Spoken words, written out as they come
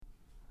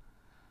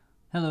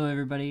Hello,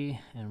 everybody,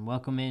 and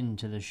welcome in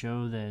to the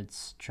show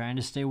that's trying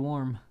to stay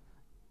warm.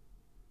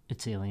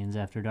 It's Aliens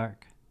After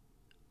Dark.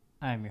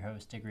 I'm your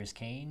host, Icarus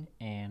Kane,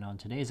 and on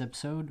today's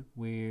episode,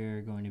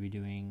 we're going to be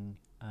doing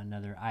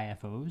another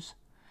IFOs,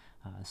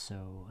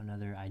 so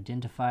another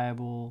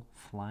identifiable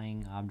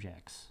flying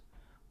objects,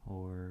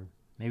 or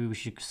maybe we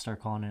should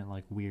start calling it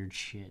like weird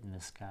shit in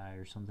the sky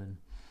or something.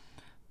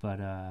 But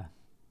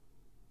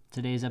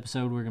today's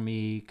episode, we're going to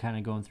be kind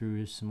of going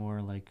through some more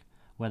like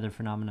weather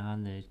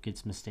phenomenon that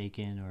gets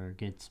mistaken or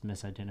gets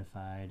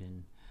misidentified,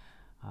 and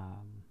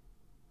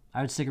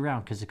I would stick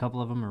around because a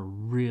couple of them are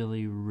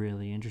really,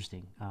 really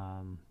interesting.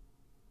 Some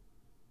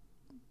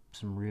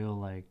real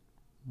like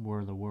War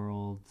of the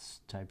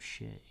Worlds type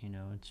shit, you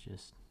know. It's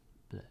just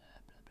blah, blah,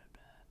 blah,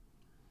 blah.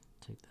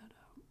 Take that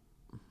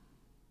out.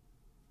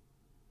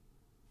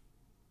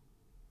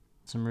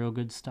 Some real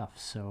good stuff.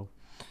 So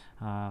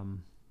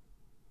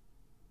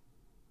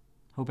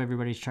hope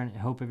everybody's trying.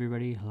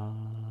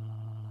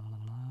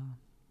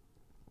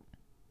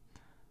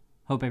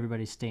 Hope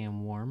everybody's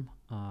staying warm.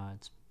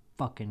 It's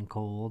fucking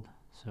cold,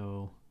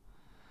 so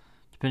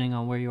depending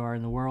on where you are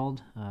in the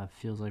world,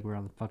 feels like we're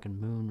on the fucking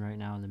moon right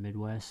now in the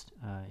Midwest.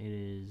 It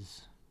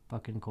is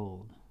fucking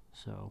cold,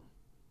 so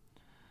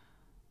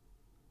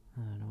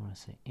I don't want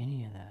to say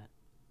any of that.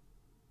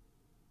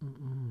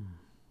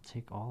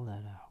 Take all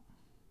that out.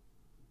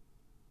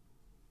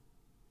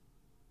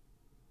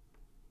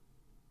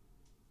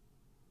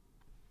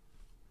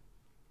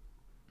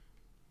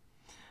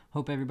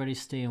 Hope everybody's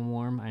staying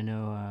warm. I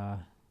know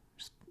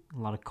just a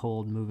lot of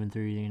cold moving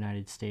through the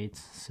United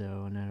States,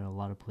 so I know a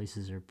lot of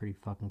places are pretty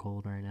fucking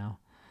cold right now.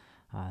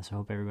 So I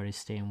hope everybody's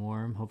staying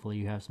warm. Hopefully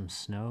you have some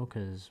snow,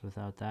 because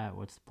without that,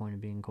 what's the point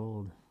of being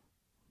cold?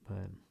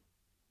 But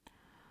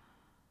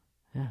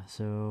yeah,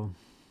 so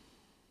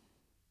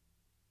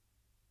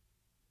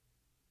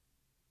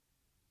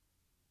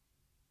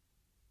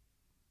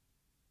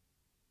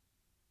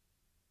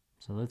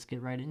let's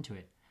get right into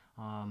it.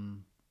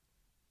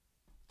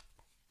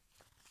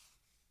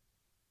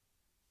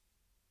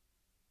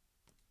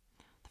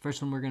 The first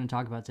one we're going to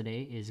talk about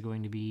today is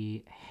going to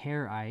be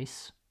hair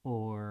ice,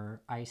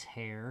 or ice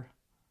hair,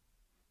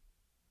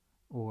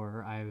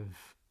 or I've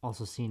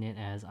also seen it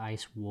as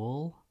ice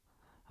wool.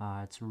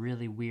 It's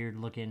really weird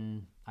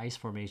looking ice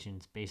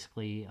formations.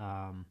 Basically,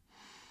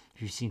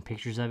 if you've seen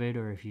pictures of it,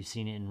 or if you've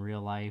seen it in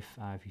real life,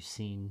 if you've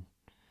seen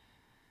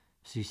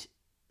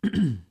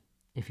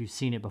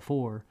it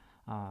before,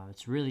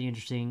 it's really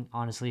interesting.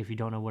 Honestly, if you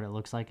don't know what it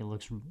looks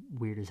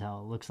weird as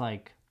hell. It looks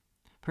like,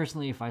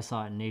 personally, if I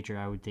saw it in nature,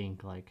 I would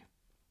think like,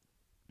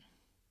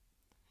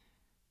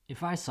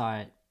 if I saw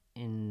it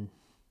in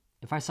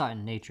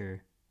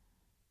nature,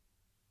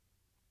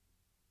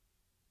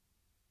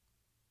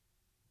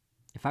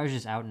 if I was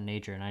just out in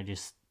nature and I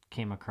just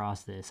came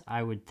across this,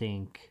 I would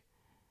think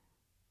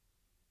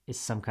it's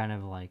some kind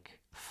of like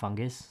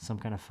fungus, some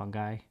kind of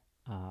fungi,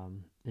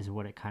 is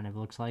what it kind of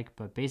looks like.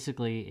 But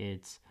basically,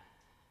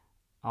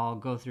 I'll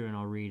go through and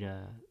I'll read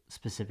a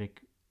specific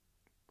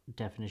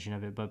definition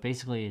of it. But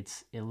basically,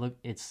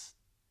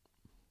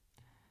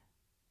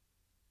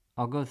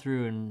 I'll go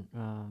through and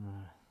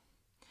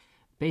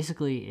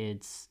basically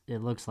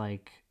it looks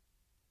like,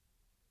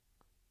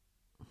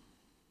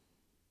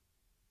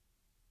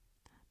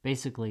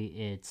 basically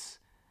it's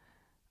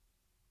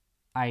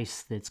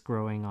ice that's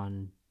growing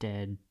on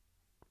dead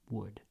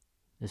wood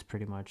is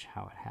pretty much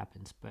how it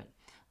happens. But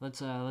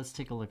let's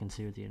take a look and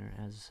see what the internet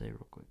has to say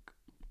real quick.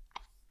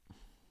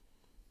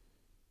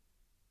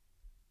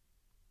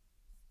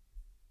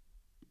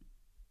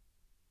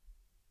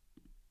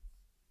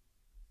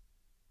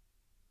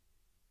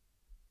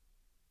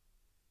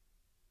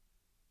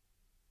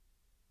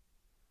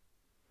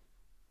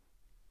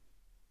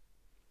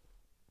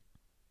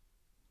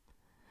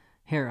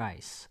 Hair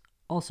ice,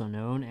 also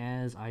known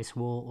as ice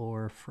wool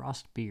or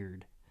frost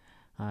beard,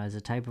 is a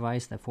type of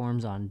ice that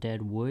forms on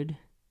dead wood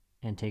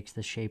and takes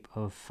the shape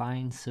of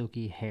fine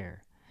silky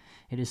hair.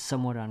 It is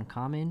somewhat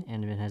uncommon,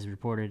 and it has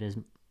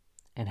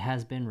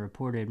been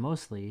reported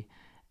mostly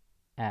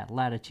at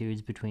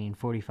latitudes between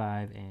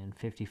 45 and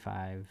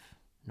 55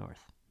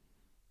 north.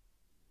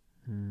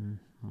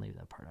 I'll leave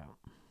that part out.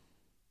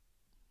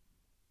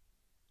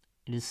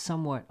 It is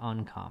somewhat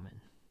uncommon.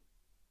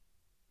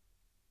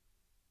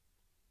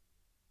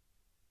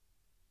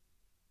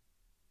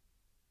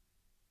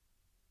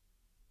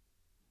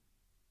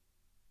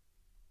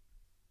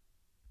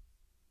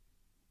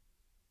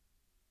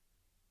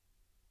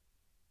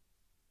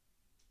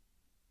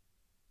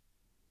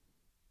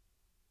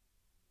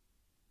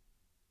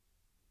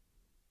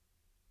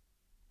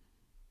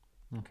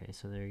 Okay,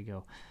 so there you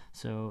go.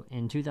 So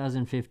in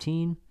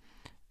 2015,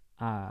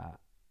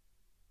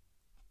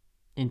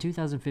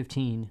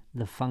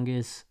 the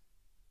fungus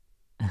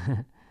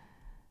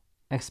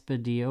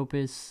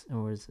Expediopus,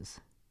 or what is this?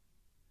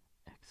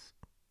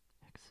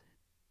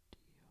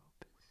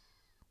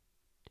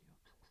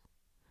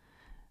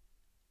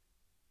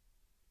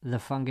 The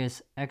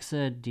fungus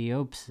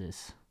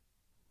Exadiopsis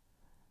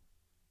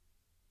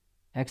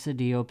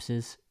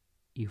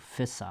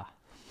ufissa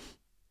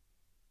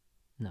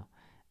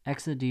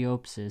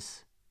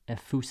Exadiopsis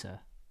effusa.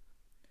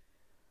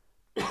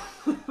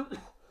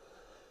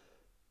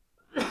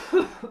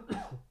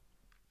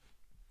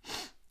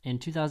 In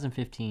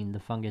 2015, the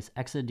fungus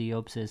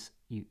Exadiopsis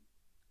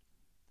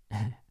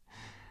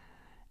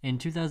In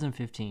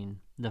 2015,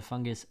 the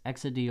fungus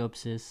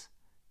Exadiopsis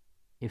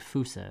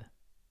effusa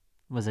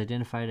was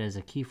identified as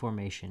a key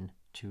formation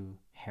to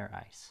hair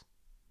ice.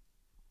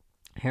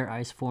 Hair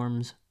ice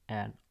forms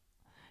on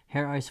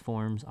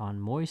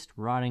moist,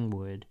 rotting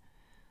wood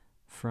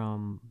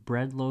from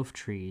breadloaf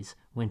trees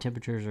when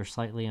temperatures are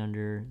slightly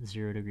under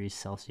 0 degrees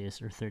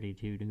Celsius or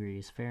 32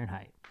 degrees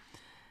Fahrenheit,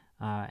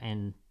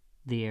 and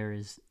the air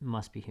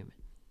must be humid.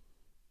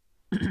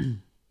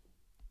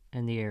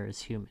 And the air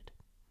is humid.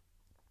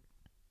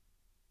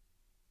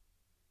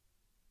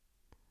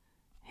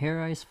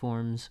 Hair ice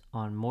forms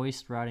on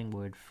moist, rotting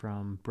wood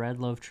from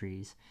breadloaf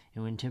trees,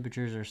 and when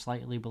temperatures are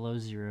slightly below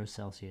 0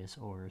 Celsius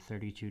or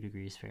 32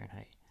 degrees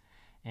Fahrenheit,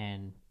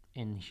 and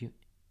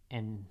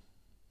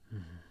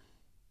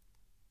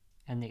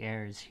the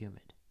air is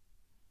humid.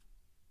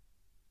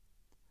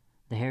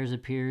 The hairs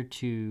appear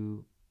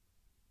to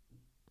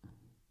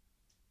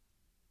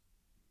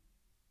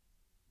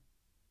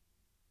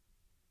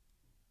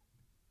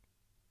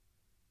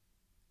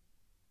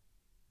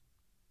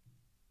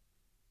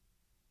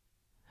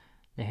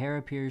The hair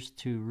appears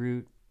to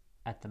root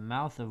at the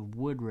mouth of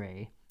wood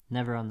ray,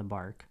 never on the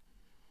bark,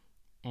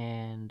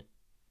 and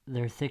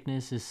their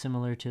thickness is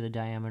similar to the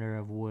diameter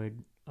of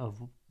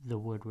the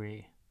wood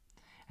ray,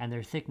 and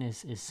their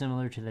thickness is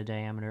similar to the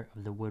diameter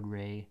of the wood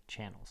ray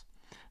channels.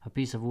 A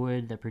piece of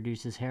wood that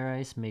produces hair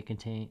ice may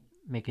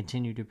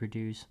continue to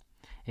produce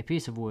a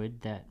piece of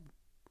wood that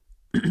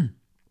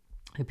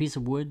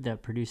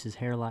produces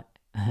hair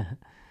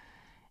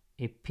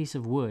a piece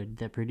of wood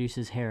that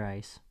produces hair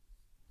ice.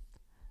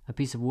 A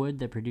piece of wood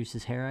that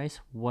produces hair ice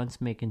once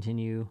may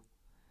continue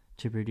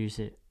to produce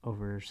it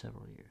over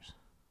several years.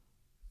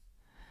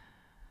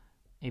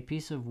 A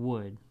piece of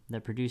wood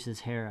that produces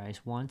hair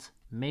ice once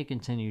may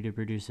continue to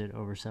produce it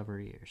over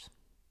several years.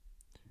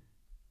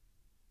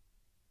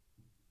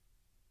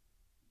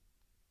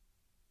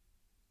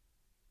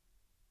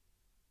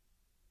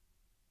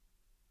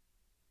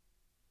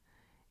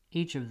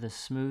 Each of the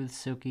smooth,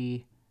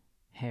 silky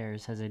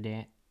hairs has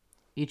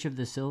each of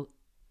the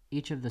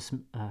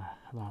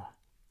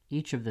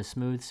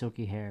smooth,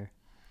 silky hair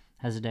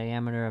has a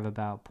diameter of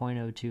about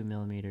 0.02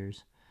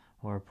 millimeters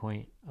or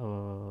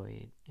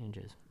 0.008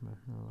 inches.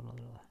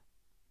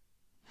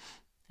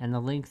 And the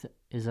length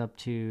is up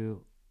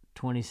to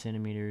 20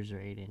 centimeters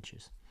or 8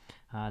 inches.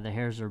 The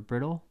hairs are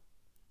brittle,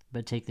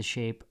 but take the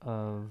shape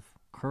of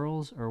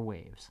curls or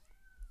waves.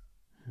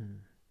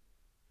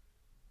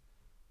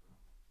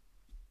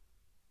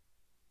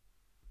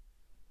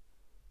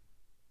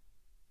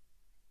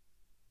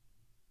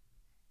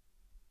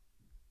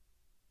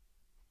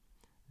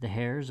 The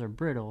hairs are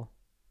brittle,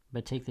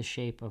 but take the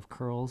shape of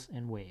curls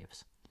and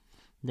waves.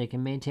 They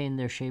can maintain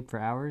their shape for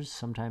hours,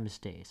 sometimes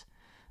days.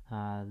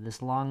 This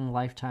long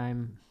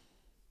lifetime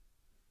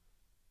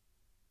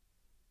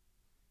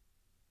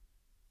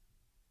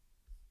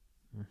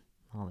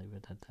I'll leave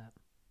it at that.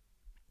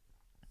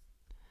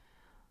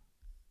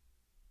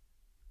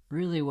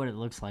 Really what it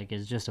looks like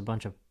is just a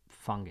bunch of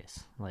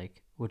fungus,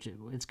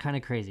 it's kind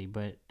of crazy,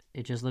 but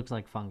it just looks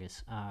like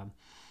fungus.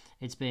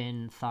 It's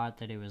been thought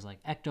that it was like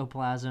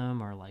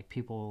ectoplasm, or like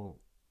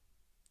people,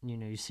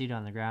 you see it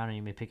on the ground and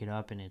you may pick it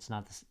up and it's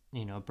not this,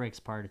 it breaks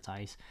apart, it's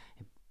ice.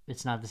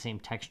 It's not the same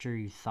texture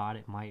you thought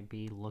it might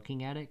be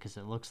looking at it, because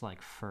it looks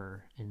like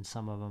fur in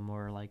some of them,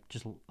 or like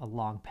just a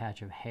long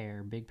patch of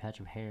hair, big patch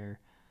of hair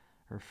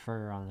or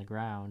fur on the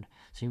ground.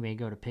 So you may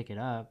go to pick it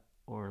up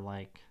or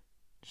like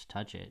just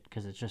touch it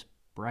because it's just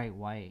bright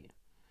white,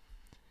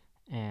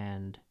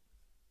 and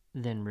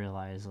then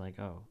realize like,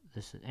 oh,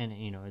 this is, and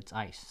it's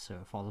ice, so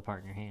it falls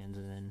apart in your hands.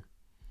 And then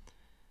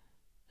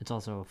it's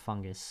also a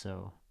fungus,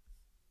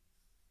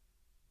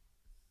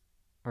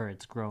 or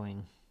it's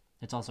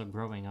also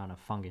growing on a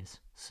fungus,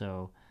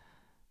 so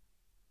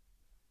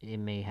it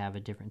may have a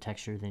different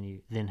texture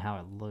than how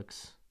it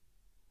looks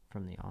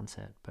from the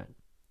onset. But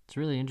it's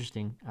really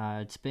interesting.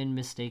 It's been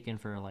mistaken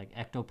for like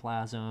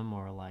ectoplasm,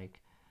 or like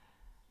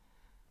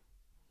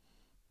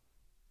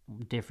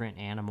different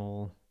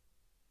animal,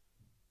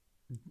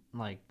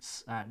 like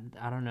I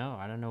don't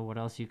know what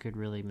else you could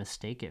really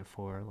mistake it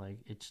for. Like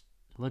it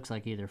looks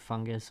like either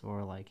fungus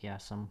or like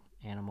some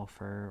animal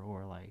fur,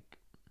 or like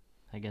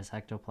I guess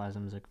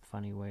ectoplasm is a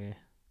funny way.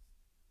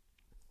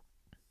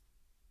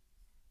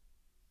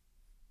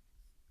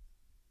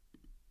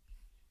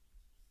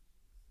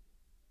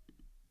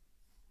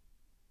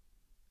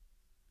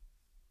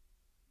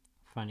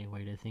 Funny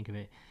way to think of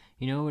it.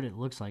 You know what it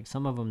looks like?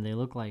 Some of them,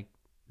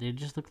 they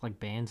just look like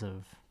bands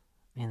of,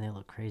 man, they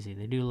look crazy.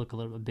 They do look a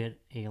little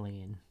bit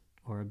alien,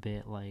 or a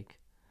bit like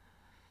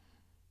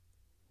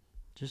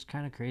just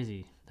kind of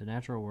crazy. The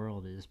natural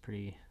world is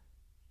pretty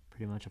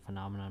much a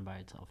phenomenon by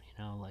itself,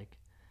 like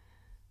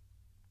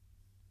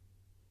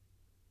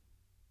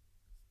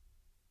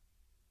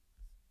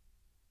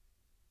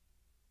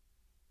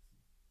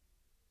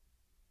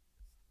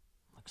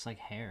Looks like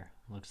hair.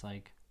 Looks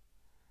like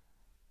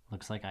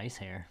ice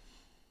hair.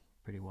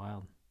 Pretty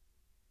wild.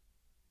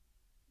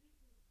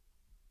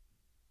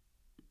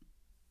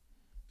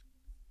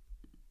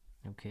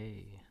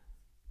 Okay.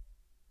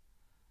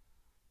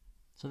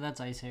 So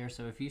that's ice hair.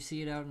 So if you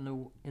see it out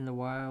in the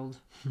wild,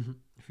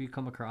 if you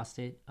come across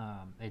it,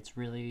 it's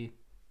really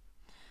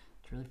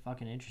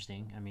fucking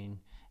interesting. I mean,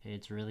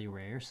 it's really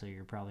rare, so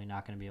you're probably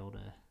not going to be able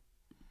to.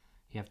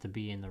 You have to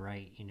be in the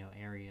right,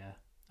 area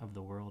of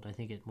the world. I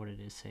think what it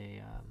is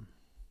say.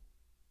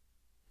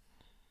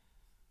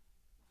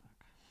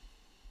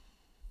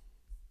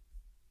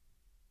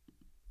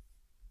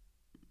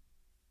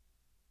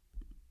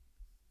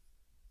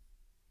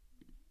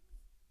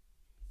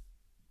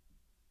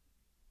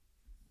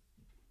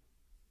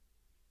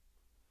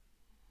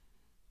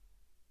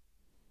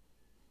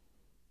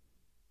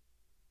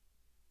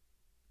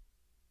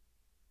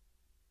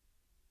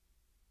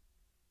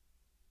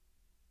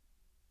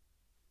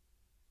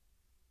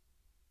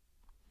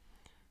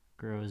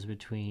 Grows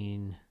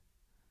between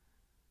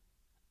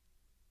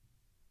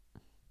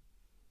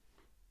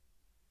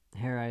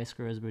hair ice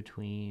grows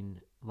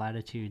between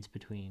latitudes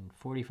between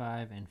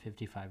 45 and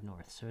 55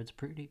 north. So it's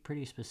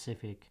pretty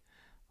specific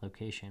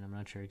location. I'm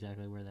not sure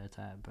exactly where that's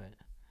at, but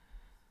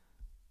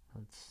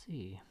let's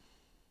see.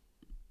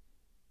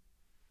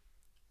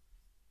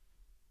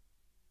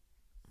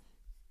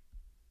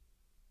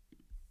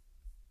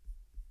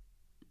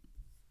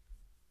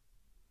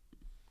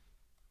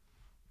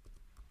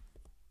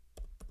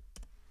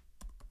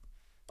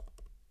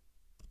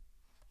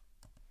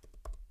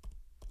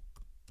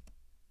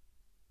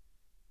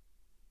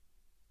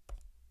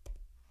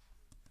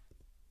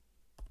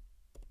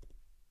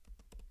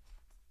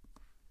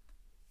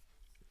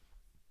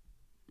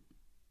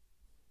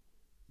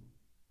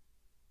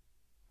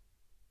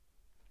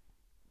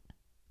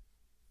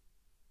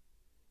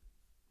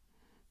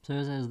 So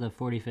it says the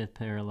 45th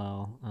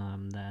parallel.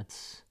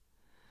 That's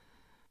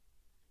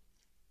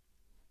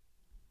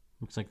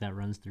looks like that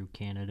runs through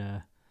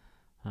Canada,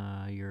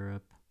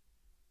 Europe,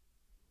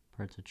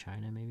 parts of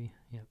China, maybe.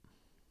 Yep.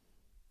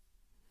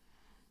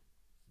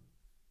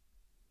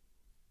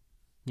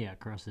 Yeah,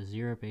 crosses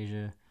Europe,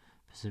 Asia,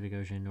 Pacific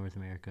Ocean, North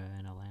America,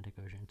 and Atlantic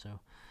Ocean. So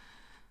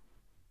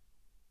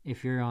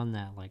if you're on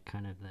that, like,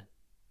 kind of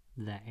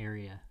that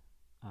area,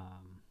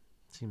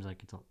 seems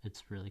like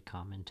it's really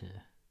common to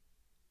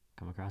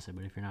come across it.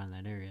 But if you're not in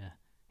that area,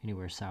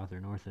 anywhere south or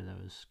north of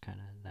those, kind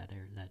of that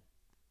area, that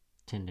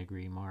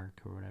 10-degree mark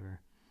or whatever,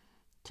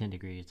 10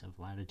 degrees of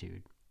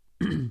latitude.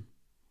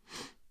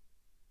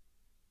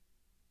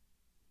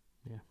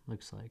 Yeah,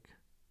 looks like.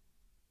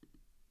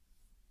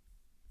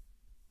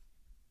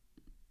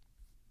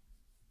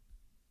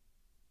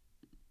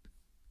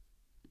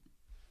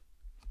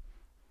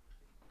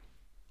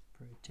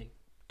 Probably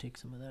take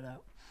some of that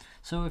out.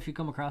 So if you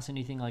come across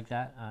anything like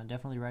that,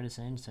 definitely write us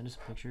in, send us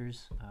some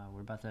pictures.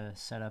 We're about to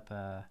set up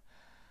I'm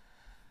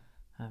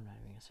not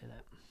even gonna say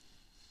that.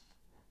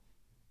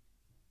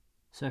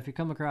 So if you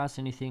come across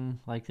anything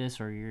like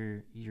this, or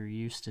you're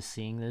used to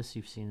seeing this,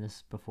 you've seen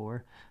this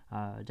before,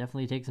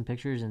 definitely take some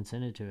pictures and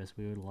send it to us.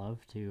 We would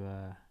love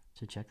to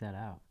check that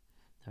out.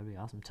 That would be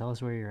awesome. Tell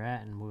us where you're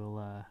at, and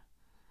we'll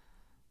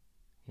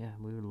yeah,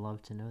 we would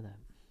love to know that.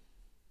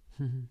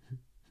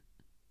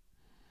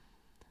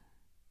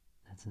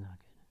 That's not good.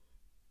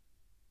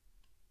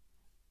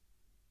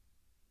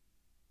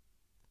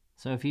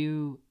 So if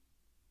you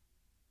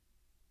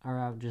are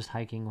out just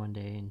hiking one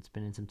day and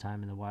spending some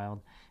time in the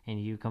wild,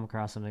 and you come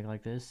across something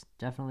like this,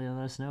 definitely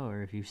let us know.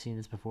 Or if you've seen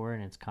this before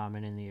and it's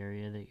common in the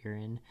area that you're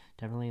in,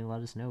 definitely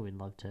let us know. We'd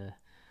love to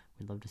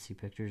see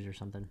pictures or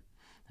something.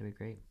 That'd be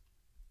great.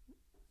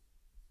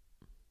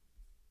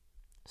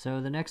 So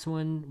the next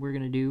one we're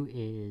gonna do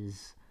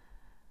is,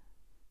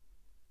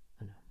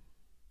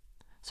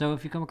 so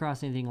if you come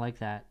across anything like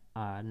that,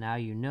 now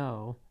you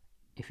know,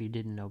 if you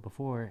didn't know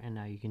before, and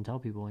now you can tell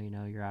people,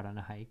 you're out on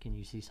a hike and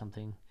you see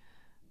something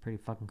pretty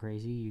fucking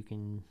crazy. You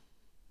can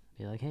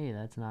be like, hey,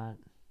 that's a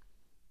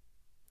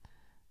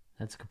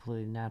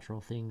completely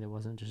natural thing that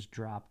wasn't just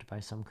dropped by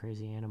some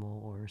crazy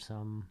animal, or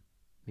some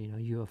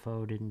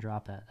UFO didn't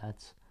drop that.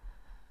 That's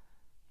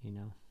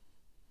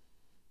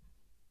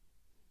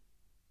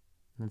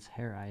that's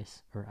hair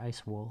ice, or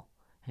ice wool,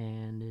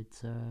 and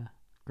it's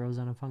grows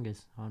on a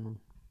fungus on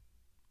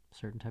a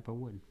certain type of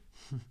wood.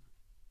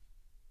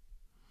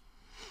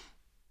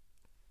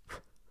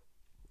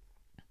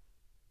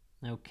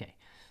 Okay,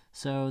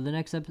 so the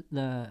next so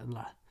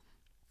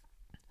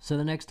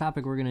the next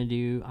topic we're gonna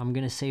do, I'm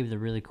gonna save the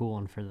really cool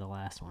one for the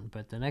last one.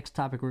 But the next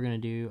topic we're gonna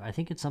do, I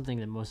think it's something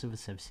that most of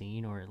us have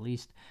seen, or at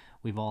least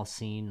we've all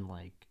seen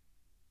like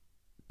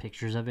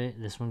pictures of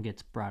it. This one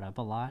gets brought up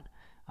a lot.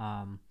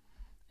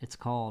 It's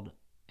called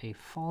a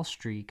fall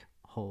streak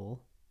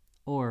hole,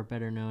 or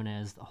better known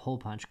as the hole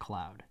punch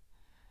cloud.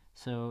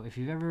 So if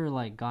you've ever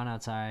like gone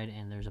outside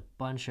and there's a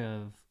bunch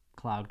of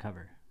cloud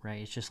cover,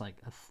 right? It's just like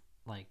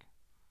like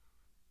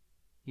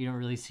you don't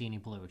really see any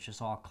blue. It's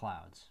just all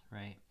clouds,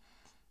 right?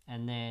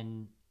 And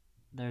then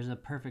there's a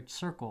perfect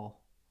circle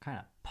kind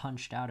of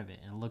punched out of it,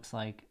 and it looks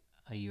like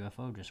a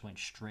UFO just went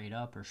straight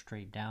up or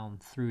straight down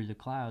through the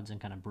clouds and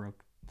kind of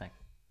broke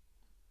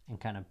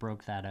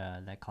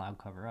that cloud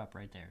cover up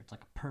right there. It's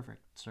like a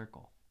perfect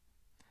circle.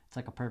 It's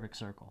like a perfect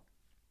circle.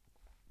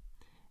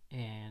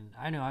 And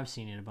I know I've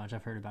seen it a bunch.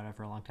 I've heard about it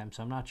for a long time,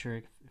 so I'm not sure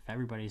if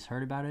everybody's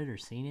heard about it or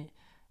seen it.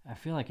 I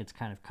feel like it's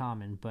kind of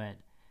common, but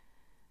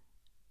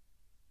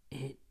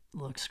it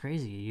looks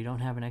crazy. You don't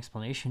have an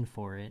explanation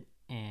for it,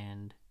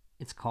 and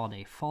it's called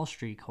a fall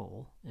streak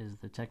hole, is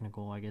the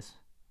technical, I guess,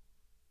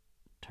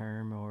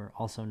 term, or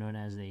also known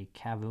as a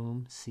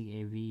cavum,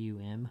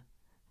 C-A-V-U-M,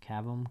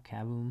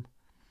 cavum.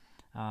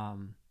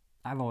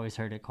 I've always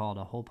heard it called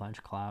a hole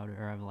punch cloud,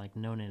 or I've like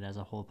known it as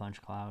a hole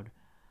punch cloud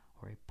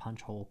or a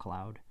punch hole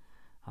cloud.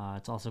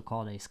 It's also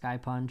called a sky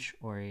punch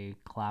or a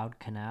cloud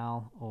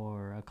canal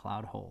or a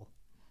cloud hole.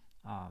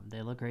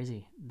 They look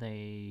crazy.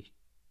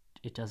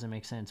 It doesn't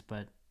make sense,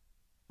 but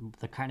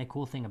the kind of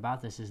cool thing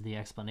about this is the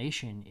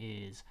explanation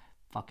is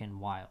fucking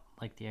wild.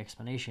 Like, the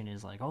explanation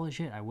is like, holy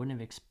shit, I wouldn't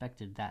have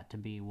expected that to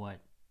be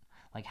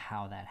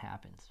how that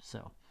happens.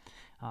 So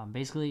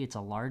basically it's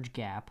a large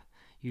gap,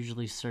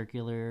 usually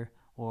circular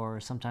or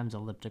sometimes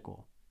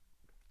elliptical,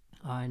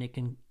 and it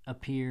can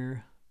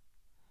appear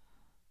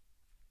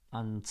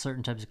on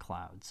certain types of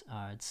clouds.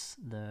 It's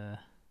the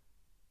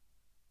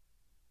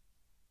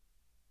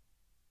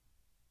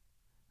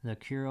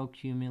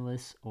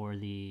cirrocumulus or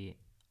the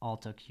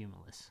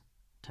altocumulus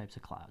types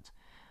of clouds.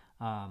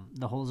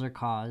 The holes are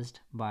caused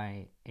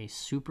by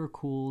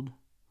supercooled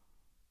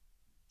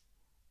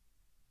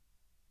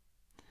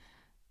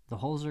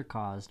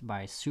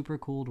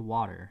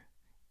water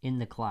in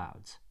the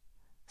clouds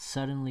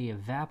suddenly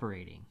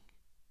evaporating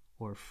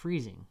or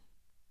freezing.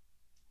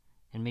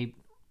 And maybe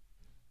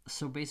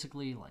so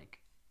basically, like,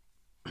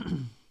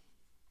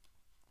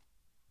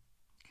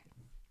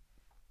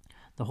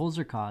 the holes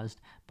are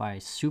caused by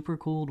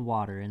supercooled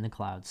water in the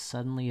clouds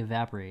suddenly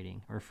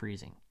evaporating or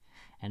freezing,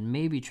 and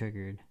may be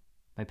triggered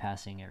by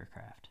passing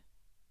aircraft.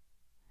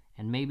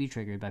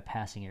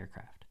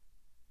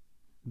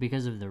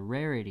 Because of the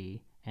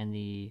rarity and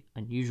the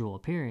unusual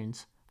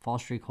appearance, fall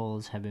streak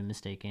holes have been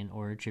mistaken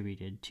or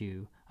attributed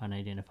to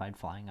unidentified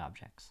flying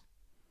objects.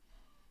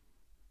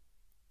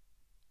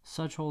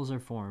 Such holes are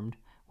formed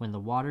when the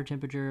water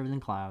temperature in the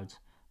clouds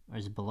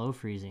is below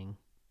freezing.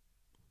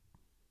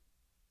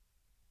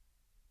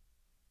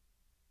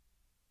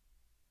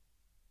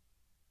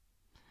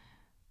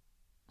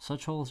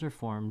 Such holes are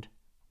formed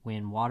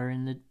when the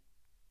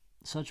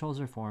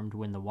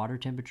water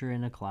temperature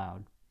in a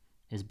cloud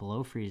is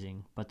below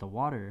freezing, but the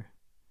water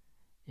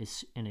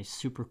is in a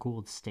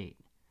supercooled state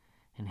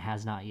and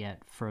has not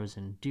yet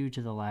frozen due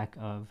to the lack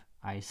of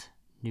ice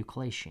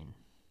nucleation.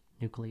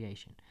 Due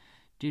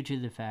to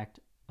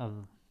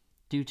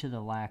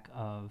the lack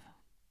of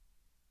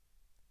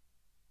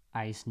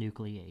ice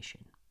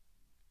nucleation,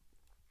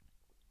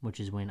 which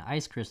is when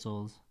ice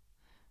crystals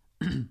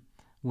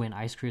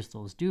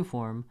do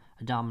form,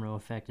 a domino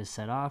effect is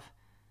set off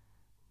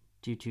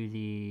due to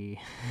the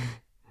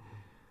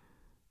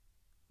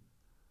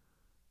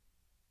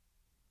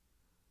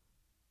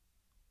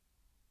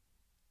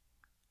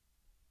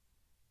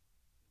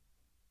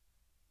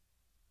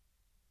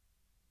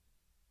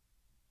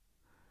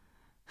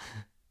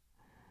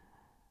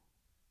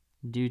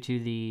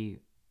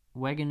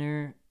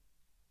Wegener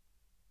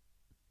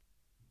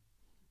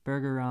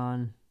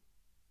Bergeron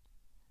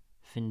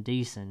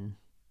Findeisen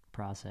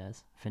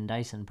process,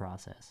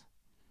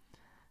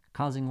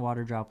 causing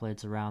water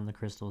droplets around the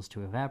crystals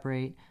to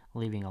evaporate,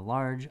 leaving a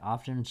large,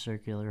 often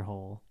circular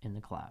hole in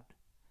the cloud.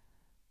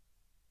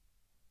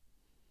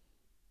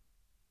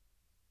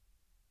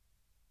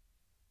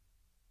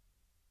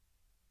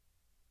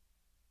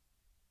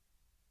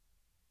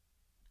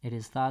 It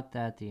is thought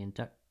that the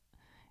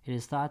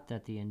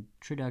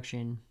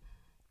introduction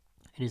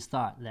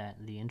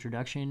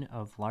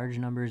of large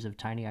numbers of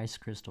tiny ice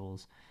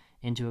crystals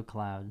into a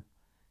cloud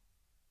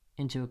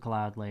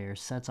layer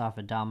sets off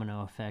a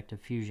domino effect of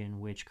fusion,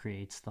 which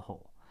creates the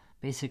hole.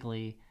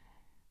 Basically,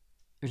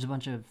 there's a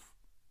bunch of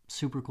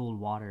supercooled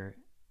water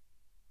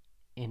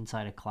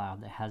inside a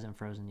cloud that hasn't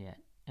frozen yet,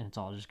 and it's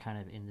all just kind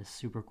of in this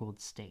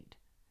supercooled state.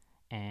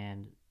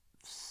 And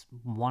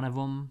one of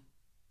them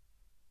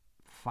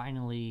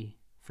finally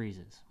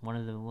freezes. One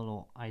of the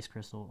little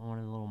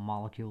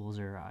molecules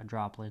or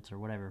droplets or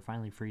whatever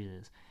finally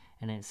freezes,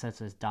 and it sets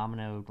this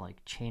domino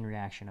chain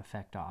reaction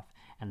effect off,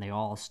 and they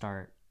all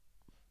start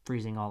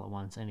freezing all at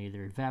once and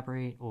either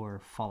evaporate or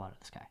fall out of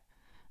the sky.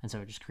 And so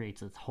it just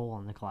creates this hole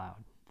in the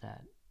cloud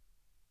that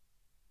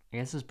I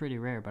guess is pretty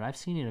rare, but I've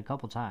seen it a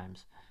couple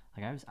times.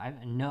 I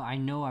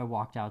know I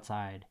walked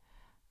outside.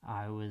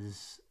 I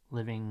was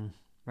living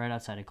right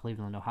outside of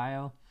Cleveland,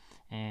 Ohio,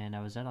 and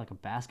I was at a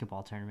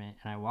basketball tournament,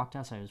 and I walked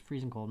outside. It was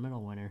freezing cold, middle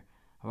of winter.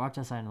 I walked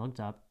outside and looked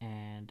up,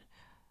 and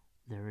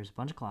there was a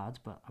bunch of clouds,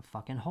 but a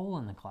fucking hole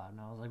in the cloud.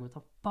 And I was like, what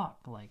the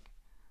fuck?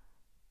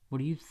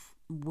 What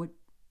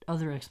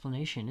other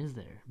explanation is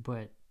there?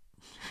 But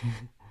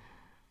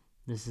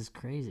this is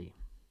crazy.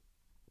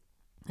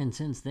 And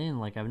since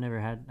then,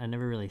 I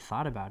never really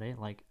thought about it.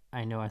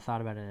 I know I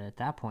thought about it at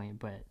that point,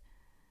 but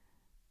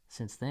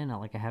since then,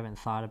 like I haven't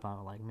thought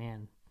about like,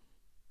 man,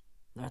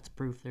 that's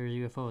proof there's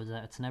UFOs.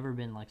 That's never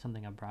been like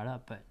something I've brought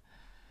up, but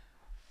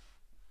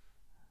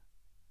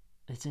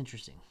it's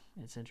interesting.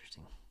 It's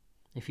interesting.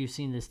 If you've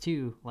seen this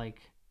too,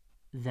 like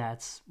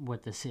that's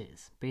what this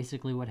is.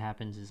 Basically what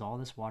happens is all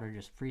this water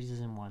just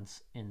freezes in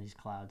once in these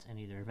clouds and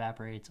either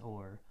evaporates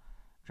or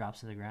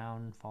drops to the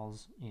ground,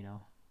 falls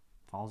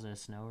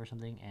as snow or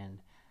something, and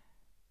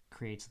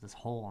creates this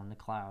hole in the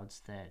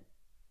clouds that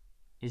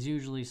is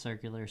usually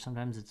circular.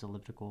 Sometimes it's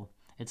elliptical.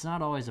 It's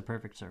not always a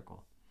perfect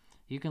circle.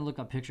 You can look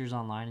up pictures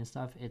online and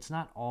stuff. It's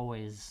not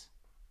always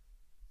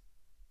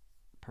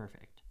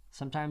perfect.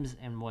 Sometimes,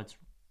 and what's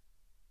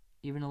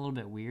even a little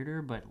bit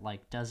weirder, but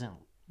like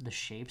the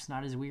shape's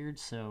not as weird,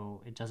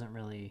 so it doesn't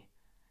really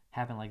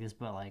happen like this,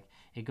 but like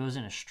it goes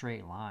in a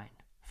straight line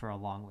for a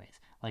long ways.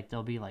 Like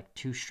there'll be like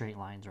two straight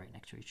lines right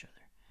next to each other.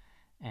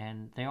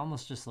 And they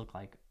almost just look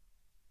like,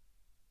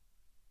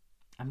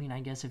 I mean,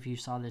 I guess if you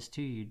saw this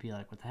too, you'd be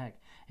like, what the heck?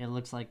 It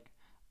looks like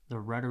the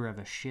rudder of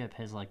a ship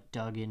has like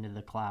dug into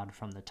the cloud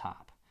from the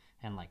top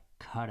and like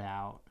cut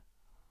out,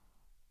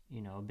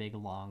 a big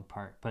long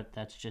part. But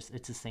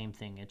it's the same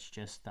thing. It's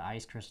just the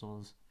ice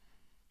crystals,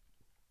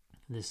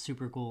 this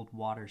super cold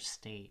water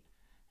state,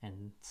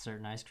 and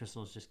certain ice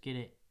crystals just get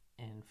it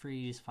and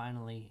freeze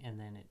finally, and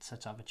then it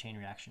sets off a chain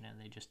reaction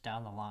and they just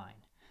down the line.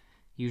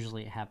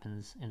 Usually it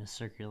happens in a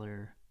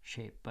circular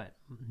shape, but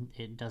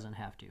it doesn't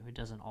have to. It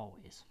doesn't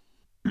always.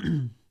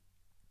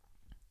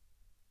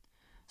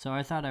 So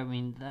I thought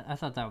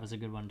that was a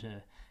good one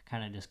to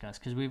kind of discuss,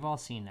 because we've all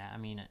seen that. I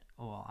mean,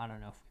 well, I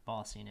don't know if we've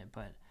all seen it,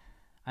 but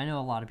I know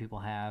a lot of people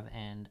have,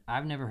 and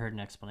I've never heard an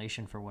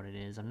explanation for what it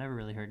is. I've never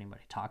really heard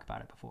anybody talk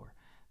about it before,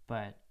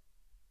 but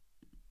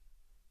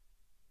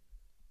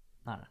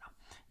I don't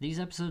know. These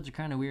episodes are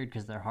kind of weird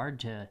because they're hard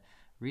to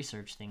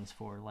research things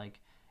for. Like,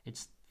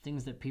 it's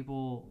things that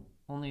people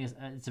only,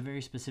 it's a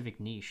very specific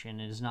niche, and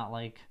it is not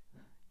like,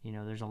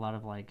 there's a lot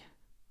of like,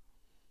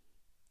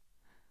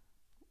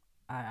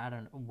 I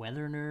don't know,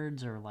 weather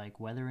nerds or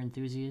like weather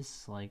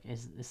enthusiasts. Like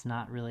it's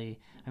not really,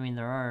 I mean,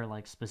 there are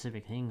like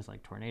specific things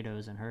like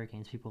tornadoes and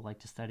hurricanes. People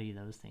like to study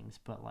those things,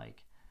 but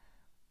like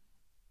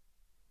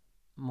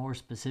more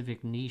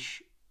specific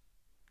niche,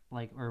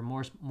 like, or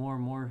more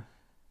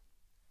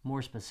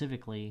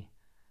specifically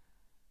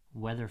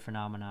weather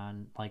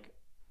phenomenon, like,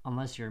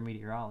 unless you're a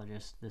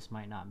meteorologist, this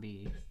might not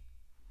be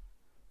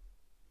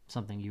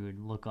something you would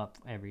look up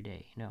every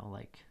day,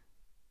 like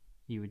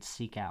you would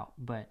seek out.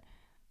 But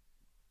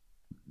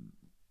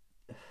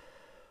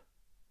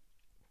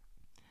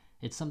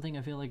it's something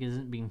I feel like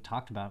isn't being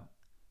talked about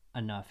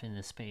enough in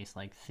this space,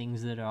 like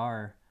things that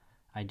are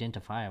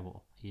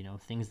identifiable,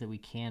 things that we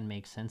can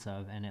make sense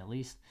of. And at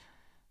least,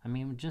 I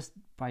mean, just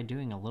by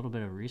doing a little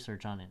bit of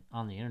research on it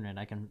on the internet,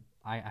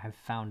 I have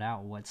found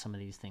out what some of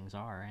these things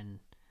are, and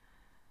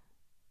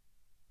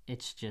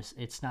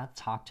it's not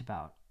talked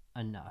about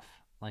enough.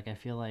 Like, I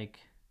feel like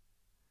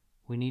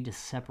we need to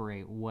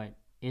separate what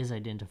is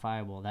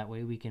identifiable. That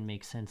way we can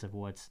make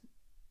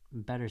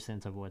better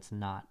sense of what's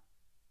not,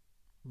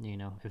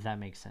 if that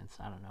makes sense.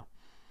 I don't know.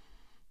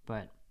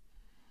 But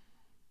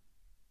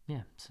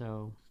yeah,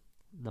 so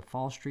the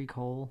fall streak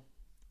hole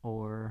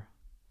or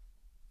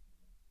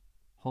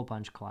hole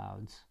punch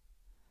clouds,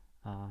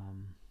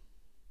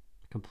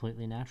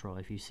 completely natural.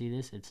 If you see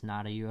this, it's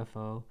not a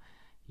UFO.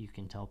 You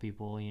can tell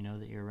people,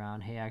 that you're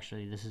around, hey,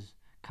 actually, this is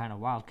kind of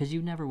wild, because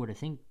you never would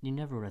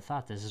have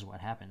thought this is what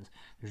happens.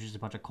 There's just a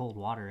bunch of cold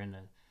water in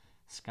the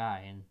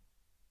sky, and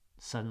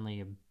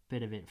suddenly a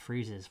bit of it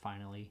freezes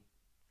finally,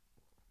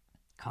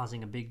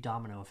 causing a big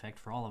domino effect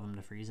for all of them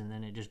to freeze, and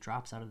then it just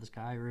drops out of the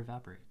sky or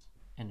evaporates,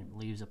 and it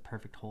leaves a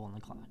perfect hole in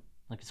the cloud.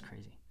 Like, it's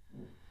crazy.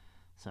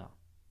 So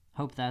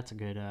hope that's a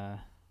good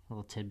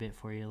little tidbit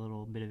for you, a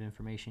little bit of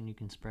information you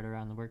can spread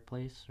around the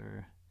workplace,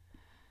 or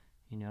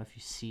if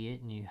you see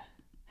it and you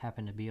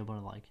happen to be able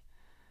to, like,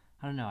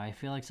 I don't know, I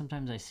feel like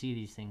sometimes I see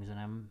these things and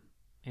I'm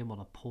able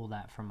to pull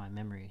that from my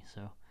memory.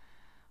 So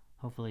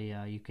hopefully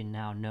you can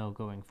now know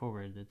going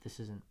forward that this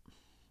isn't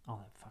all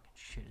that fucking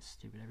shit is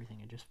stupid, everything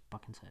I just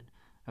fucking said.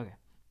 Okay,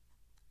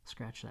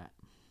 scratch that.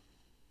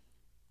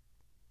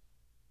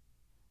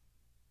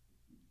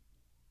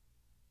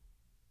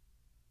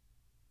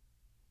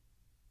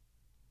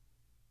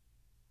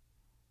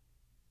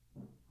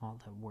 All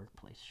that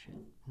workplace shit.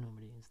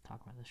 Nobody is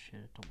talking about this shit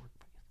at the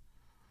workplace.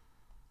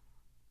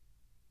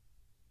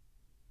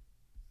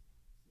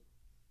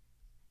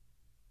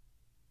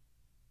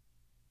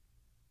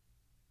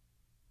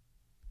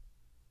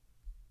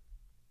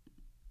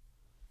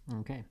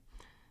 Okay,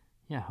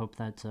 yeah. Hope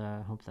that's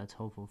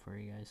helpful for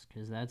you guys,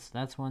 because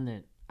that's one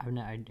that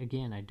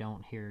I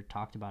don't hear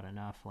talked about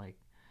enough. Like,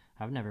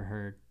 I've never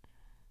heard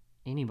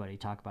anybody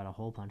talk about a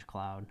hole punch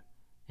cloud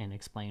and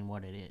explain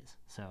what it is.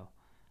 So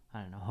I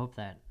don't know. Hope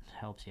that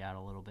helps you out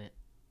a little bit.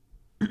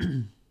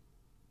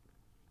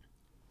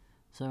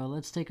 So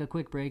let's take a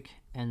quick break,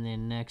 and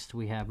then next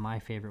we have my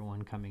favorite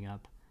one coming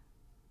up.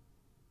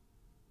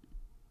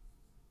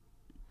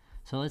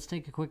 So let's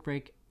take a quick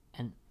break,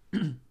 and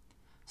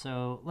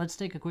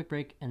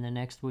then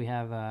next we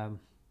have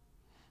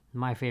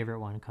my favorite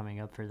one coming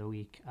up for the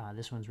week.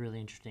 This one's really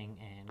interesting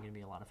and going to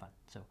be a lot of fun.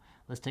 So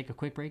let's take a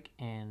quick break,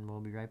 and we'll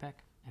be right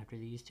back after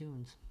these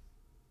tunes.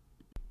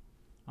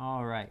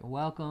 All right,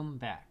 welcome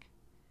back.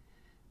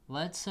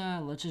 Let's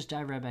just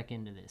dive right back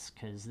into this,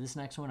 because this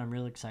next one I'm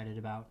really excited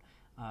about.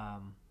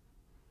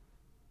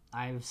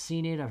 I've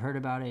seen it, I've heard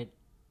about it,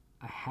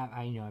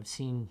 I've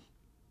seen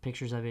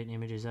pictures of it,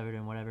 images of it,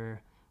 and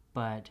whatever,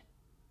 but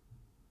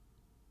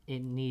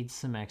it needs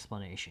some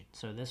explanation.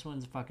 So this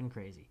one's fucking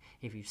crazy.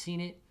 If you've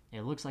seen it,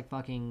 it looks like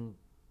fucking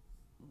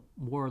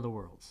War of the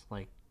Worlds.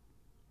 Like,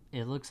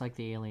 it looks like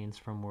the aliens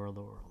from War of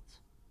the Worlds.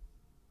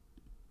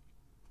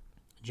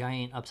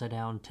 Giant upside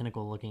down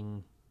tentacle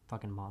looking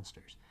fucking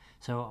monsters.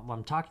 So what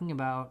I'm talking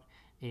about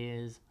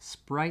is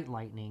sprite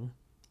lightning,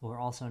 or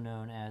also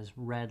known as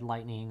red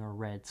lightning or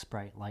red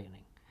sprite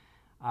lightning.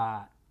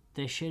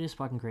 This shit is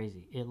fucking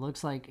crazy. It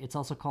looks like, it's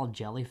also called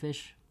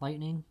jellyfish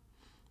lightning.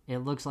 It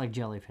looks like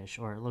jellyfish,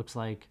 or it looks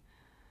like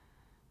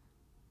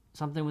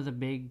something with a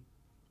big,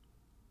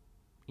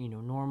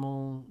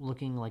 normal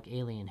looking like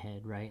alien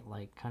head, right?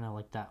 Like kind of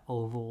like that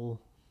oval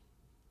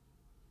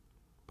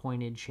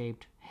pointed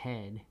shaped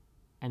head.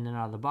 And then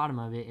out of the bottom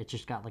of it, it's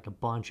just got like a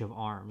bunch of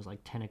arms, like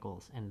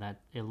tentacles, and that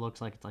it looks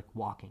like it's like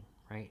walking,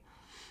 right?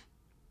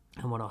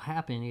 And what'll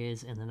happen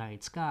is, in the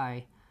night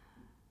sky,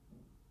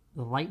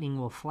 the lightning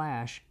will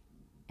flash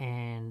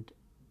and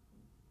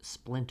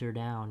splinter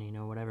down,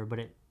 whatever. But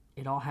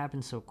it all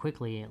happens so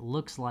quickly, it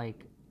looks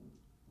like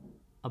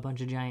a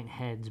bunch of giant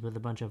heads with a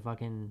bunch of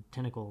fucking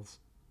tentacles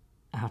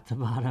out the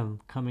bottom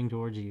coming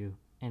towards you.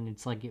 And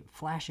it's like it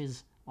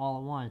flashes all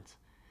at once.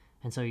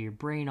 And so your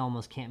brain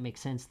almost can't make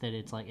sense that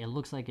it's like, it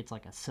looks like it's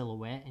like a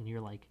silhouette, and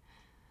you're like,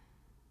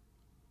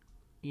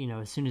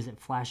 as soon as it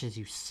flashes,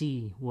 you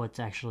see what's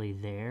actually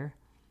there,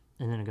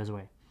 and then it goes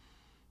away.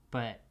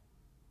 But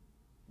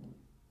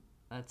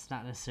that's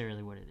not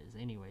necessarily what it is.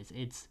 Anyways,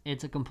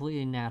 it's a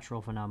completely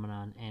natural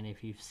phenomenon, and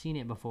if you've seen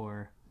it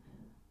before,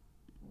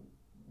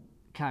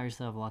 count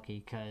yourself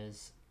lucky,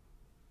 because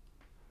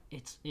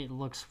it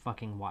looks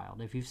fucking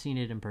wild. If you've seen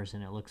it in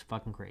person, it looks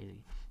fucking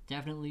crazy.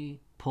 Definitely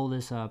pull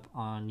this up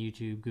on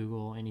YouTube,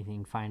 Google,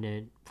 anything,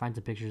 find some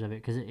pictures of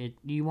it, because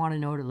you want to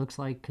know what it looks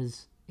like,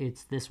 because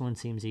this one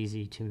seems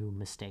easy to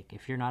mistake.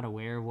 If you're not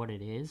aware of what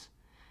it is,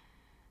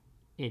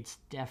 it's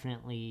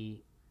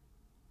definitely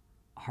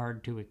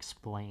hard to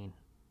explain.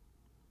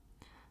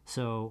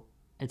 So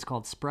it's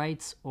called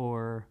sprites,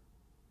 or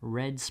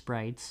red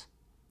sprites,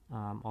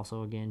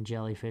 also again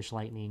jellyfish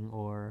lightning,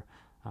 or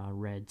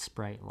red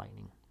sprite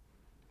lightning.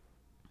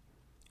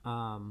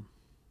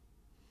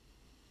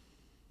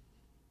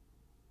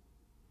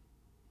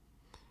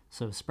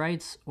 So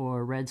sprites,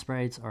 or red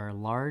sprites, are a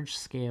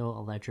large-scale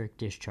electric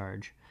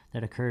discharge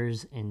that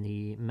occurs in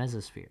the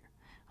mesosphere.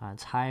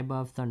 It's high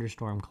above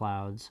thunderstorm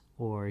clouds,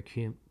 or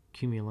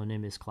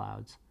cumulonimbus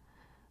clouds.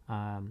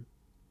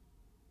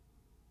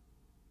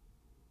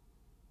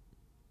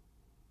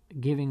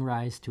 Giving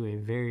rise to a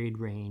varied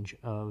range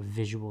of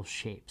visual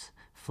shapes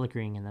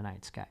flickering in the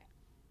night sky.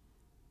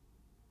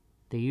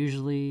 They're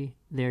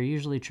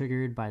usually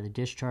triggered by the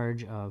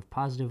discharge of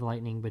positive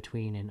lightning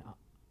between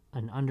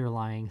an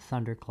underlying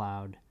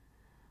thundercloud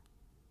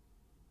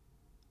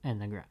and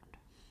the ground.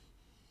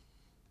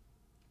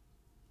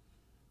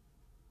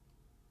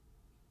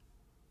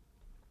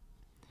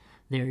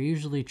 They are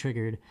usually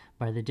triggered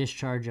by the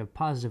discharge of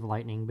positive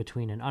lightning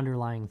between an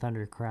underlying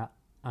thundercloud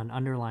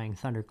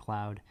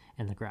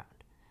and the ground.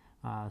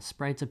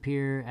 Sprites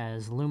appear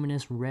as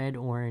luminous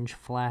red-orange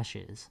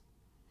flashes.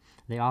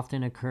 They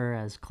often occur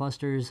as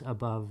clusters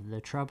above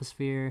the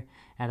troposphere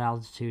at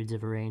altitudes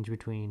of a range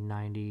between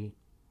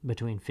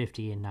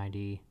 50 and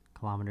 90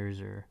 kilometers,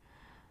 or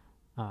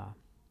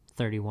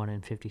 31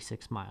 and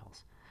 56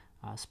 miles.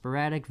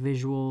 Sporadic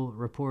visual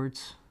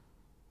reports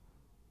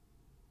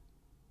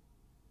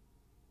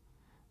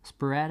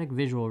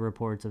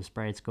of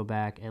sprites go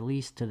back at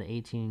least to the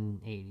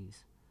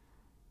 1880s.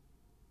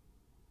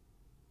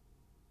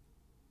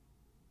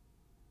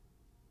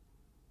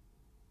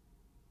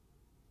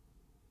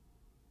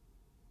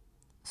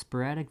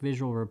 Sporadic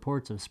visual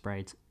reports of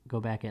sprites go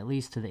back at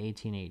least to the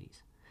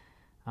 1880s.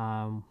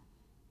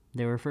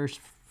 They were first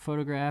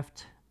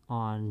photographed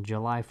on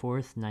July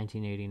 4th,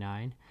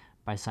 1989,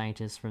 by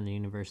scientists from the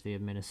University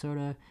of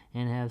Minnesota,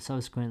 and have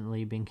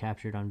subsequently been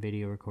captured on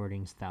video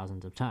recordings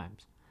thousands of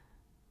times.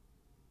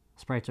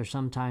 Sprites are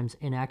sometimes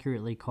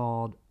inaccurately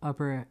called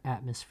upper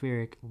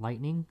atmospheric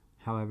lightning.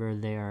 However,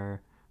 they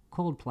are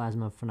cold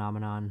plasma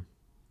phenomenon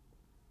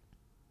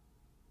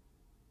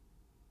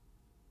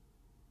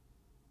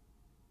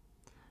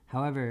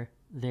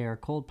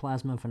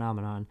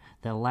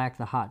that lack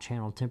the hot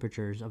channel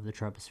temperatures of the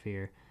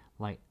tropospheric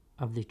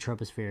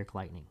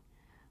lightning.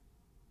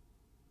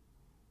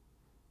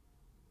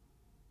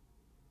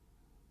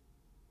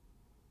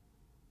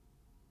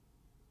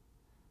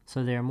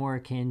 So they are more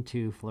akin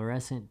to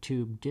fluorescent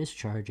tube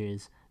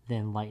discharges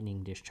than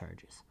lightning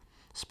discharges.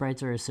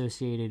 Sprites are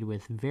associated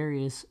with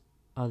various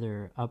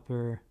other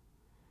upper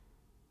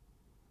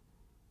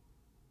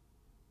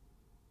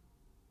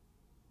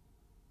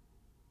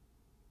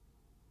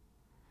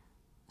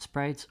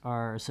Sprites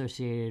are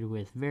associated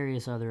with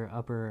various other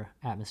upper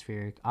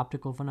atmospheric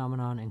optical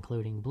phenomenon,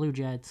 including blue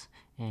jets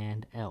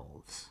and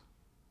elves.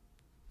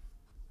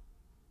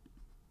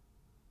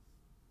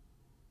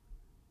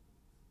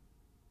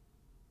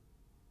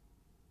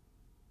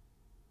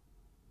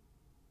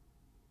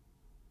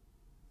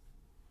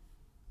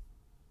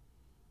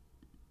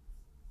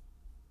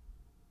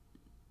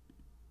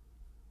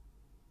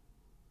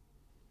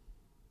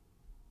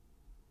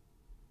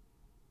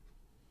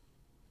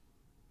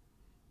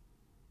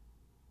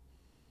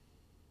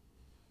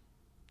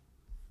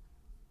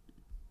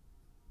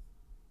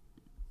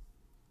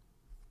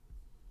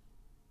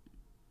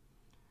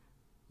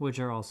 Which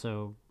are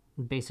also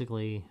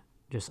basically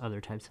just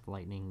other types of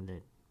lightning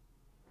that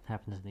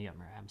happens in the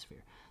upper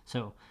atmosphere.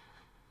 So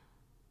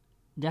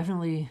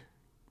definitely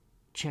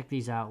check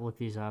these out, look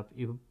these up.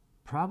 You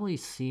probably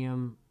see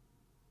them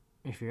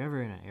if you're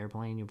ever in an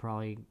airplane. You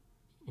probably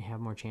have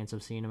more chance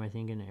of seeing them, I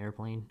think, in an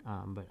airplane.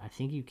 But I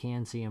think you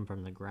can see them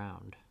from the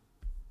ground.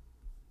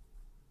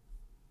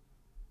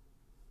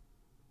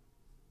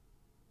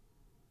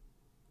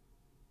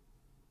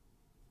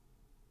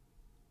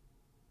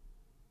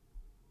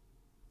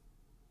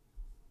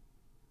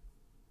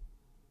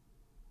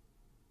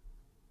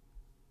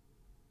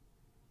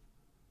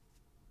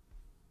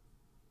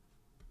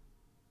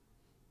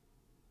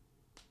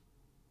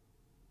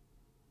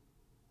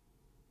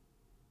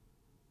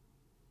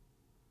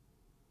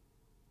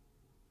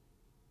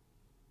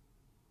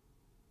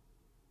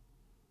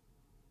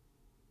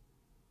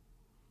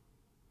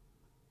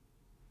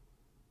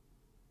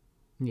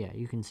 Yeah,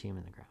 you can see them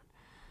in the ground.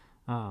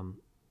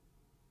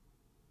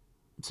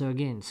 So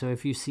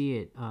if you see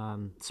it,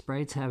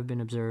 sprites have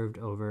been observed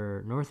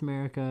over North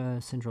America,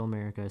 Central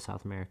America,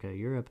 South America,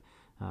 Europe,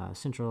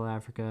 Central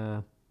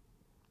Africa,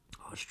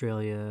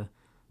 Australia,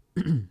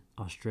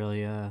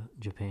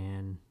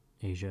 Japan,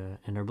 Asia,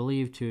 and are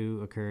believed to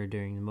occur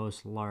during the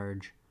most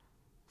large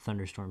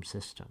thunderstorm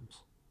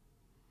systems.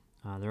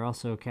 They're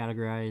also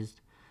categorized.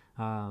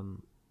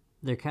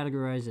 They're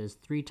categorized as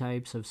three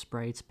types of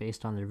sprites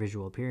based on their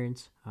visual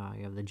appearance.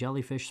 You have the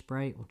jellyfish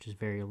sprite, which is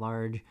very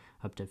large,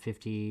 up to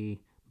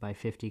 50 by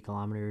 50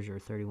 kilometers or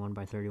 31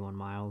 by 31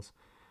 miles.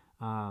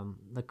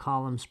 The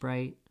column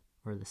sprite,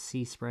 or the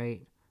sea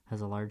sprite, has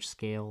a large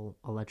scale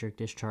electric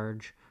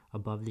discharge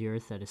above the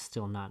earth that is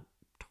still not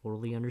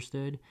totally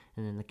understood.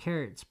 And then the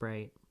carrot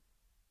sprite,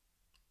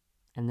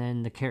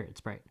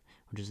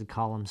 which is a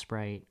column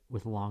sprite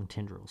with long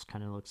tendrils,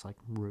 kind of looks like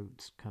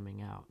roots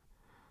coming out.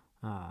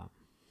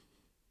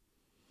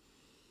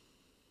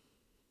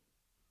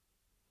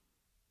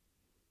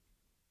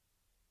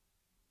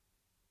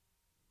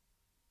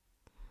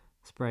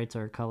 Sprites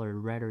are colored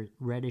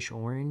reddish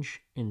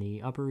orange in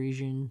the upper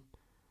region.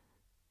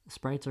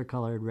 Sprites are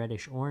colored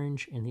reddish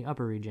orange in the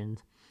upper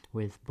regions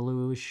with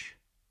bluish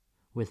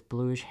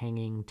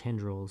hanging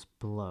tendrils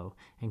below,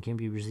 and can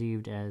be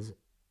perceived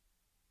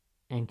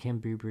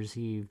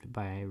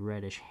by a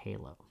reddish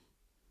halo.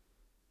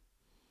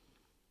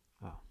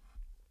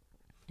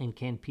 And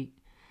can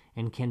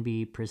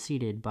be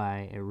preceded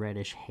by a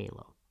reddish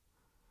halo.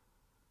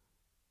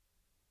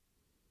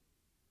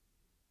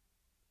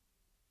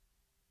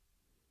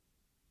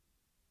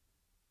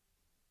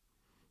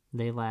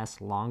 They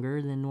last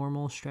longer than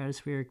normal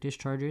stratospheric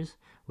discharges,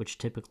 which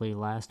typically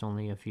last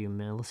only a few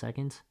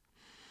milliseconds.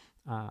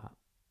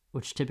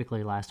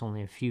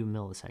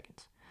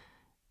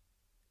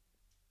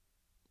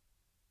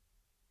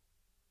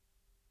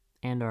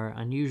 And are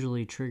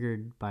unusually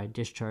triggered by the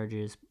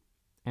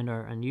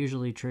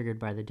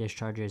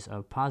discharges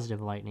of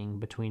positive lightning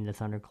between the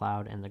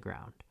thundercloud and the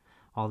ground.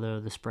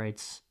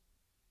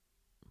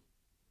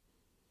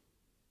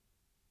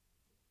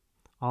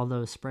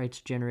 Although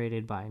sprites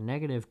generated by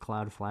negative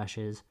cloud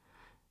flashes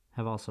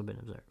have also been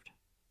observed.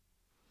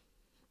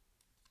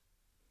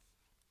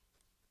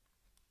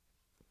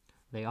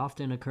 They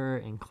often occur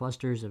in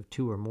clusters of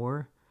 2 or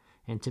more,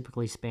 and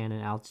typically span an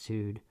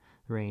altitude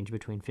range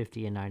between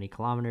 50 and 90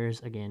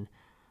 kilometers, again,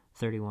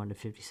 31 to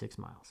 56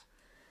 miles.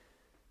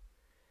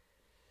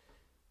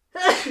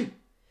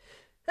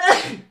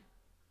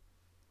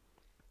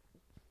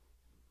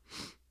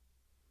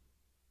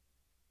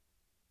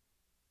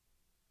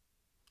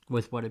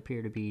 With what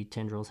appear to be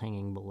tendrils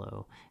hanging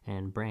below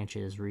and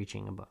branches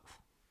reaching above.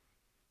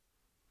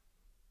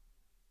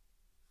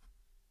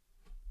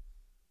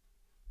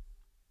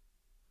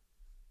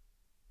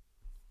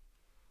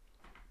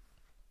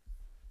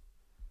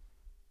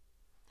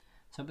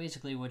 So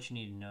basically what you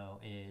need to know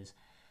is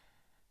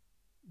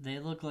they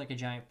look like a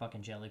giant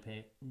fucking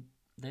jellyfish.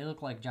 They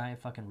look like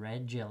giant fucking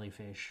red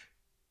jellyfish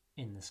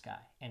in the sky.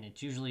 And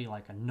it's usually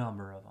like a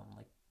number of them.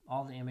 Like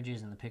all the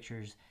images and the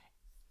pictures,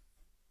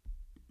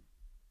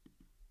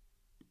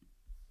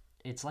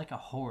 it's like a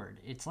horde.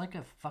 It's like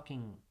a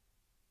fucking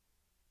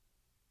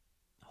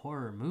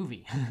horror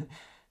movie.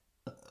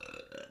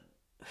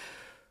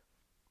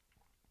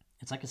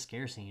 It's like a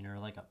scare scene or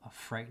like a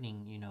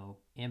frightening,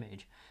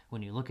 image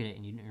when you look at it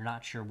and you're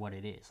not sure what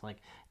it is. Like,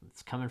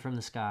 it's coming from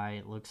the sky.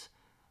 It looks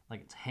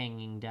like it's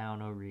hanging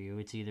down over you.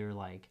 It's either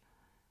like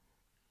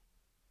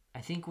I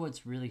think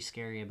what's really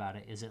scary about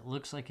it is it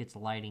looks like it's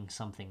lighting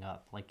something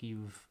up. Like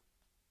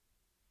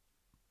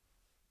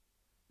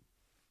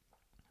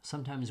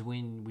sometimes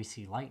when we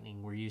see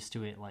lightning, we're used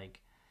to it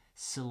like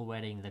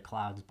silhouetting the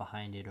clouds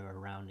behind it or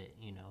around it,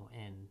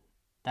 and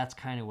that's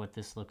kind of what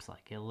this looks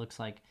like. It looks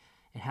like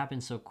it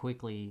happens so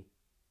quickly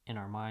in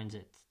our minds,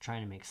 it's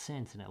trying to make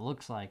sense, and it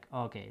looks like,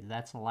 okay,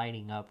 that's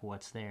lighting up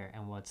what's there,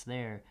 and what's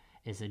there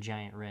is a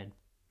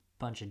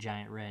bunch of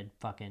giant red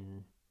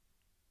fucking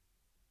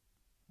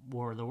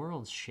War of the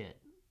Worlds shit.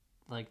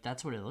 Like,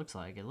 that's what it looks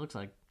like. It looks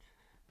like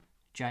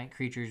giant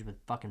creatures with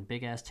fucking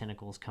big ass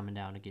tentacles coming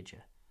down to get you.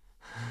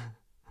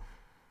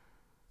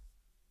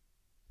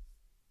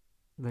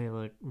 They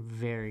look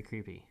very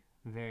creepy.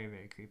 Very,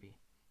 very creepy.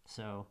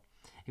 So,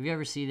 if you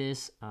ever see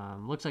this,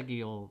 looks like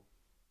you'll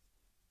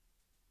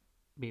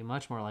be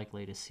much more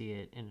likely to see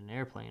it in an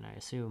airplane, I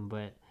assume,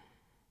 but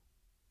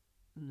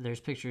there's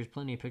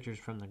plenty of pictures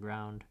from the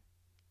ground,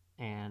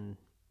 and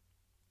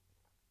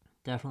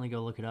definitely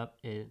go look it up.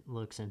 It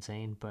looks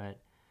insane,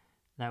 but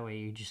that way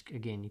you just,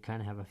 again, you kind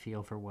of have a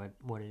feel for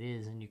what it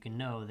is, and you can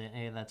know that,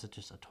 hey, that's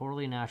just a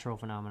totally natural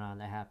phenomenon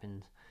that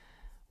happens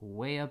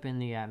way up in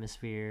the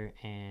atmosphere,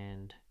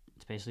 and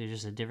it's basically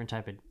just a different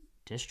type of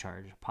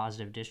discharge, a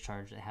positive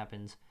discharge that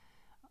happens.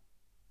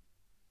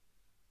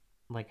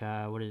 Like,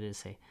 what did it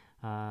say?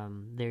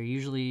 They're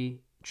usually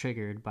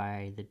triggered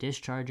by the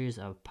discharges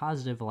of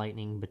positive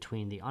lightning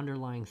between the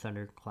underlying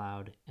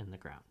thundercloud and the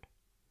ground.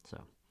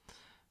 So,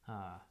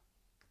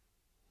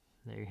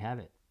 there you have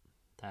it.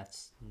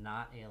 That's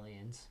not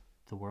aliens.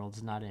 The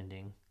world's not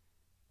ending.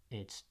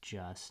 It's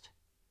just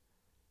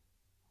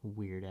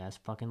weird ass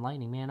fucking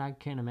lightning, man. I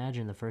can't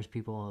imagine the first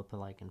people up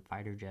like in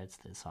fighter jets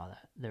that saw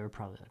that. They were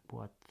probably like,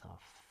 what the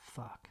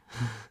fuck?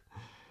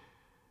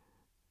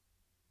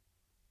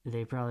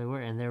 They probably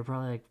were, and they were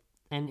probably like,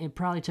 and it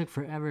probably took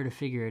forever to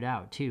figure it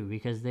out too,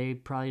 because they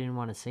probably didn't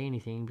want to say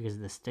anything because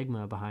of the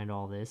stigma behind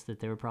all this, that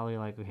they were probably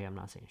like, okay, I'm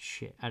not saying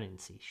shit. I didn't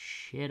see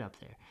shit up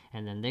there.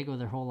 And then they go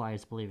their whole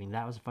lives believing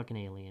that was a fucking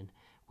alien,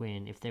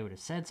 when if they would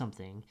have said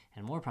something,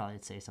 and more probably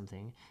would say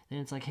something, then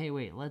it's like, hey,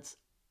 wait,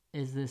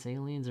 is this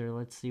aliens, or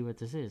let's see what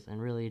this is?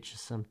 And really it's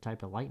just some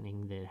type of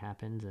lightning that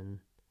happens, and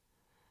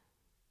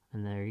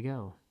there you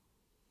go.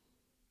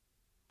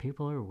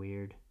 People are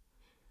weird.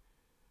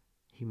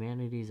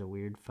 Humanity's a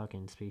weird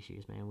fucking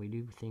species, man. We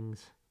do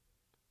things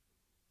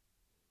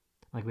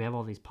like, we have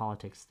all these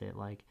politics that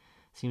like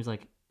seems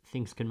like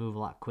things could move a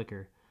lot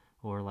quicker,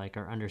 or like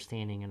our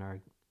understanding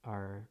and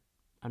our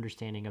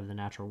understanding of the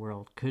natural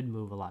world could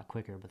move a lot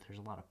quicker, but there's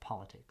a lot of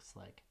politics.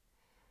 Like,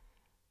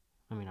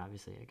 I mean,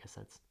 obviously, I guess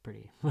that's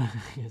pretty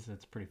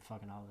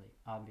fucking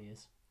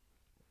obvious.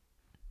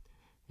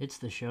 It's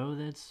the show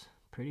that's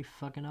pretty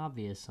fucking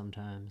obvious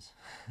sometimes.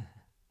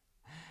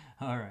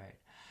 All right.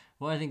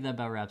 Well, I think that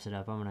about wraps it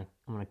up. I'm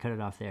gonna cut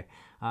it off there.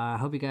 I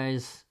hope you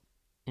guys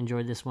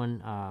enjoyed this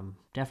one.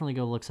 Definitely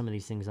go look some of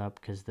these things up,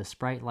 because the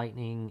Sprite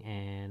lightning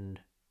and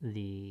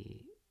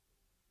the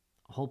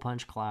hole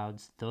punch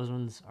clouds, those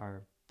ones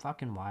are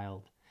fucking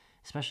wild.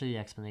 Especially the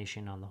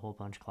explanation on the hole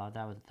punch cloud,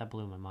 that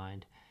blew my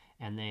mind.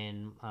 And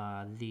then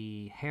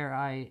the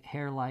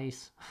hair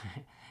lice,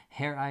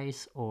 hair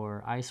ice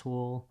or ice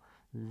wool,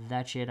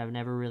 that shit I've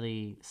never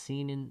really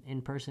seen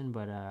in person,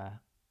 but I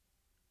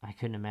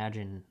couldn't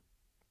imagine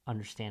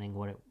understanding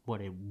what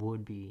it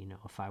would be,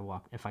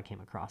 if I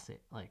came across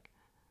it. Like,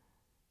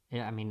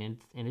 yeah, I mean,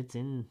 it's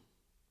in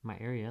my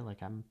area.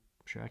 Like, I'm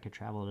sure I could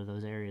travel to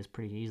those areas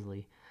pretty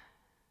easily.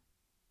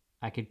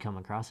 I could come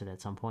across it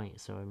at some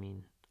point. So, I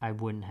mean, I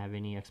wouldn't have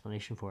any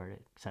explanation for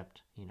it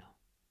except,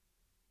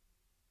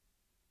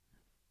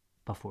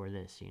 before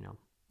this,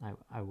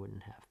 I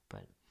wouldn't have.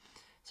 But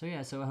so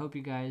yeah, so I hope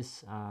you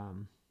guys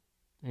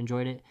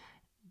enjoyed it.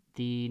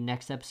 The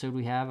next episode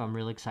we have, I'm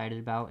really excited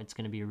about. It's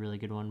going to be a really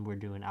good one. We're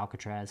doing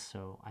Alcatraz,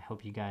 so I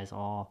hope you guys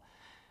all,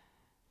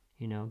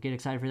 get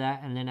excited for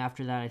that. And then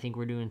after that, I think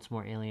we're doing some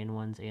more alien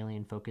ones,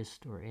 alien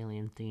focused or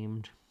alien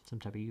themed, some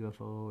type of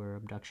UFO or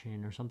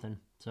abduction or something.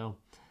 So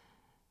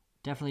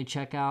definitely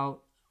check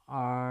out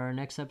our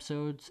next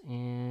episodes.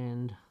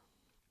 And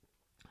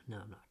no,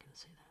 I'm not going to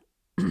say that.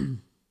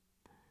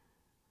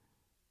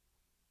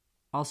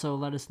 Also,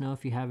 let us know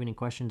if you have any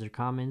questions or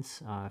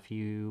comments. If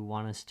you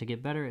want us to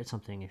get better at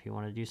something, if you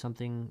want to do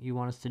something, you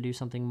want us to do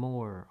something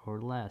more or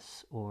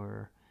less,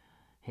 or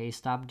hey,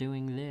 stop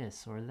doing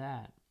this or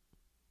that,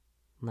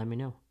 let me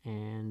know.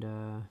 And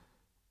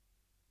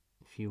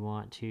if you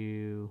want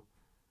to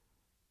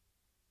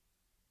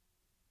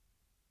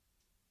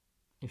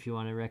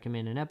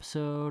recommend an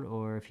episode,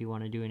 or if you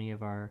want to do any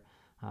of our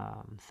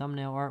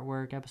thumbnail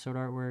artwork, episode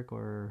artwork,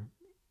 or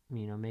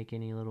make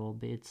any little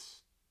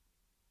beats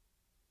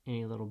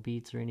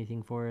or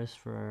anything for us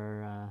for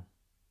our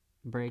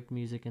break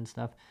music and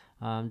stuff,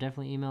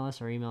 definitely email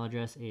us. Our email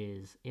address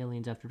is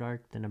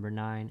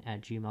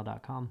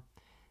aliensafterdark9@gmail.com.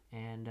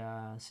 And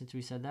since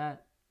we said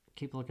that,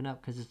 keep looking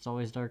up, because it's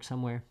always dark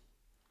somewhere.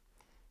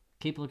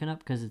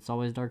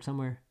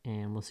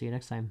 And we'll see you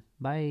next time.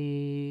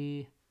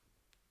 Bye.